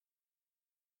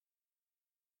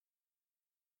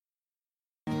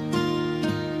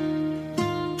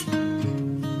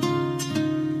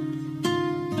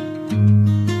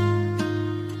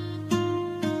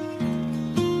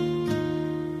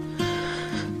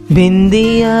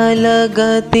बिंदिया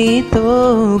लगाती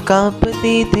तो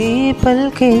कांपती थी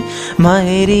पलके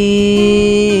मायरी,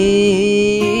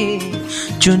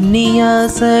 चुन्नियाँ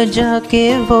सजा के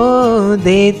वो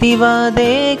देती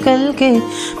वादे कल के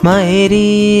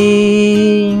मायरी।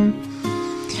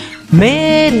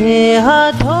 मेरे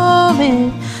हाथों में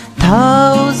था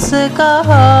उसका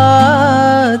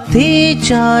हाथ, थी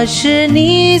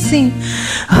चाशनी सी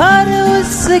हर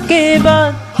उसके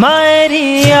बाद।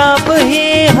 मायरी आप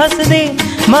ही हंस दी,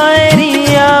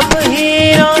 मायरी आप ही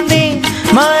रोंदी,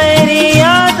 मायरी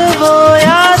याद वो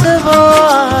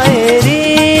आयरी।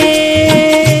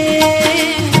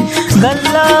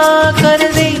 गल्ला कर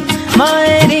दी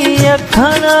मायरी, अखा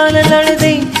नाल लड़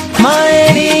दी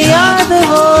मायरी, याद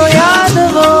वो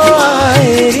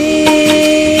आयरी।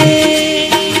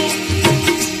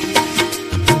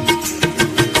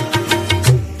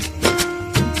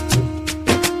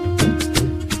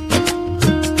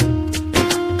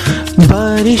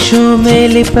 बारिशों में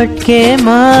लिपट के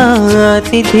माँ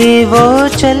आती थी वो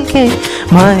चल के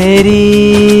मायरी।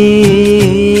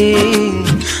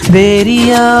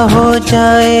 देरिया हो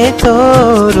जाए तो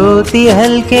रोती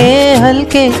हल्के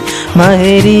हल्के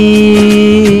मायरी।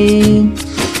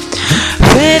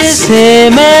 फिर से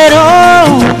मैं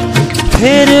रोऊं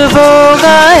फिर वो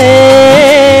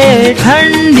गाए,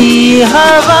 ठंडी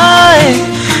हवाएं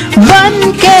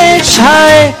बन के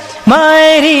छाए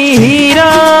मायरी।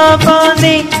 हीरा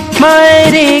पानी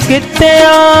मायरी कित्ते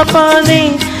पानी,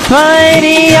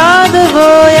 मायरी याद वो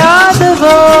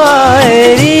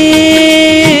आयरी।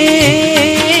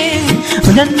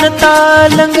 जन्नता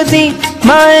लंघदी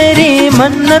मायरी,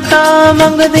 मन्नता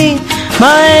मंगदी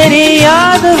मायरी,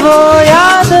 याद वो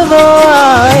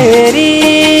आयरी।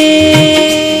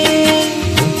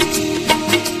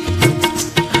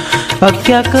 अब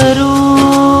क्या करूं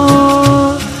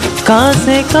कहाँ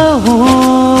से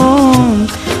कहूँ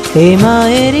हे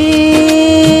मायरी,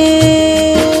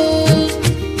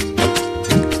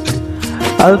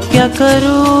 अब क्या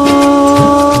करूँ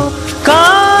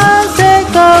कहाँ से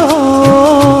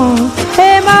कहूँ हे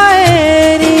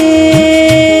मायरी।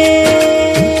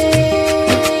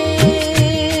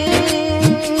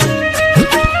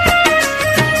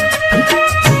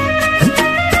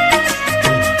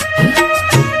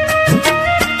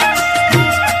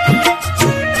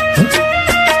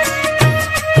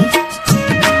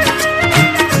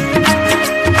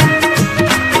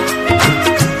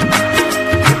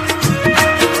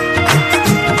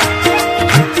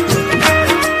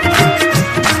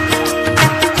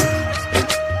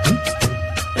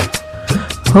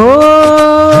 हो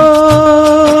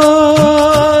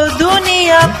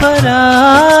दुनिया पर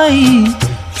आई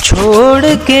छोड़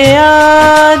के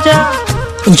आजा,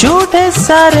 झूठे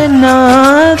सारे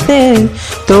नाते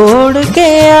तोड़ के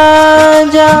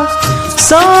आजा।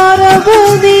 सौरभ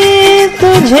दी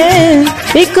तुझे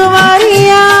एक बारी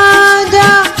आजा,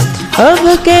 अब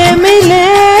के मिले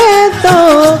तो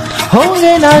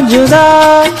होंगे ना जुदा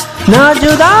ना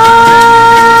जुदा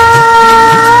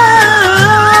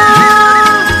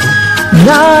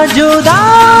ना जुदा।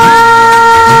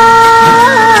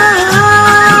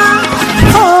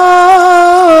 हो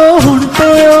उड़ते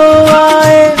हो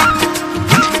आए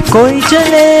कोई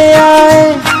चले आए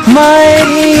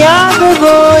मायरी, याद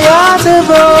वो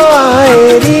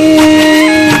आयरी।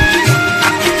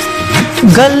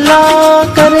 गल्ला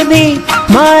कर दी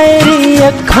मायरी,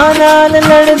 अखा नाल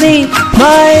लड़ दी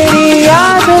मायरी,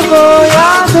 याद वो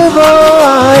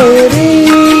आयरी।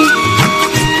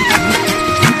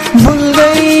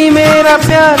 मेरा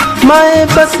प्यार माए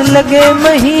बस लगे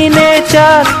महीने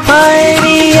 4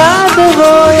 मायरी, याद वो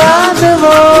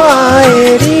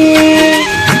आयरी।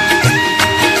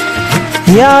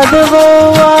 याद वो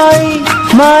आई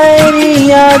मायरी,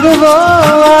 याद वो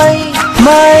आई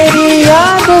मायरी,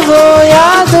 याद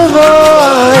वो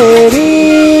आयरी।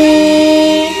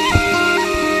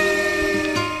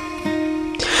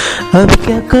 अब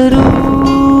क्या करूं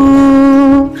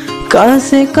कहाँ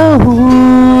से कहूँ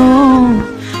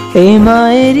ए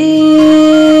मायरी,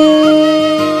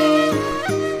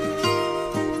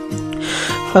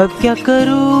 अब क्या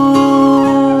करूं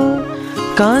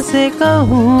कहाँ से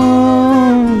कहूँ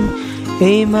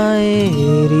ए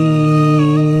मायरी।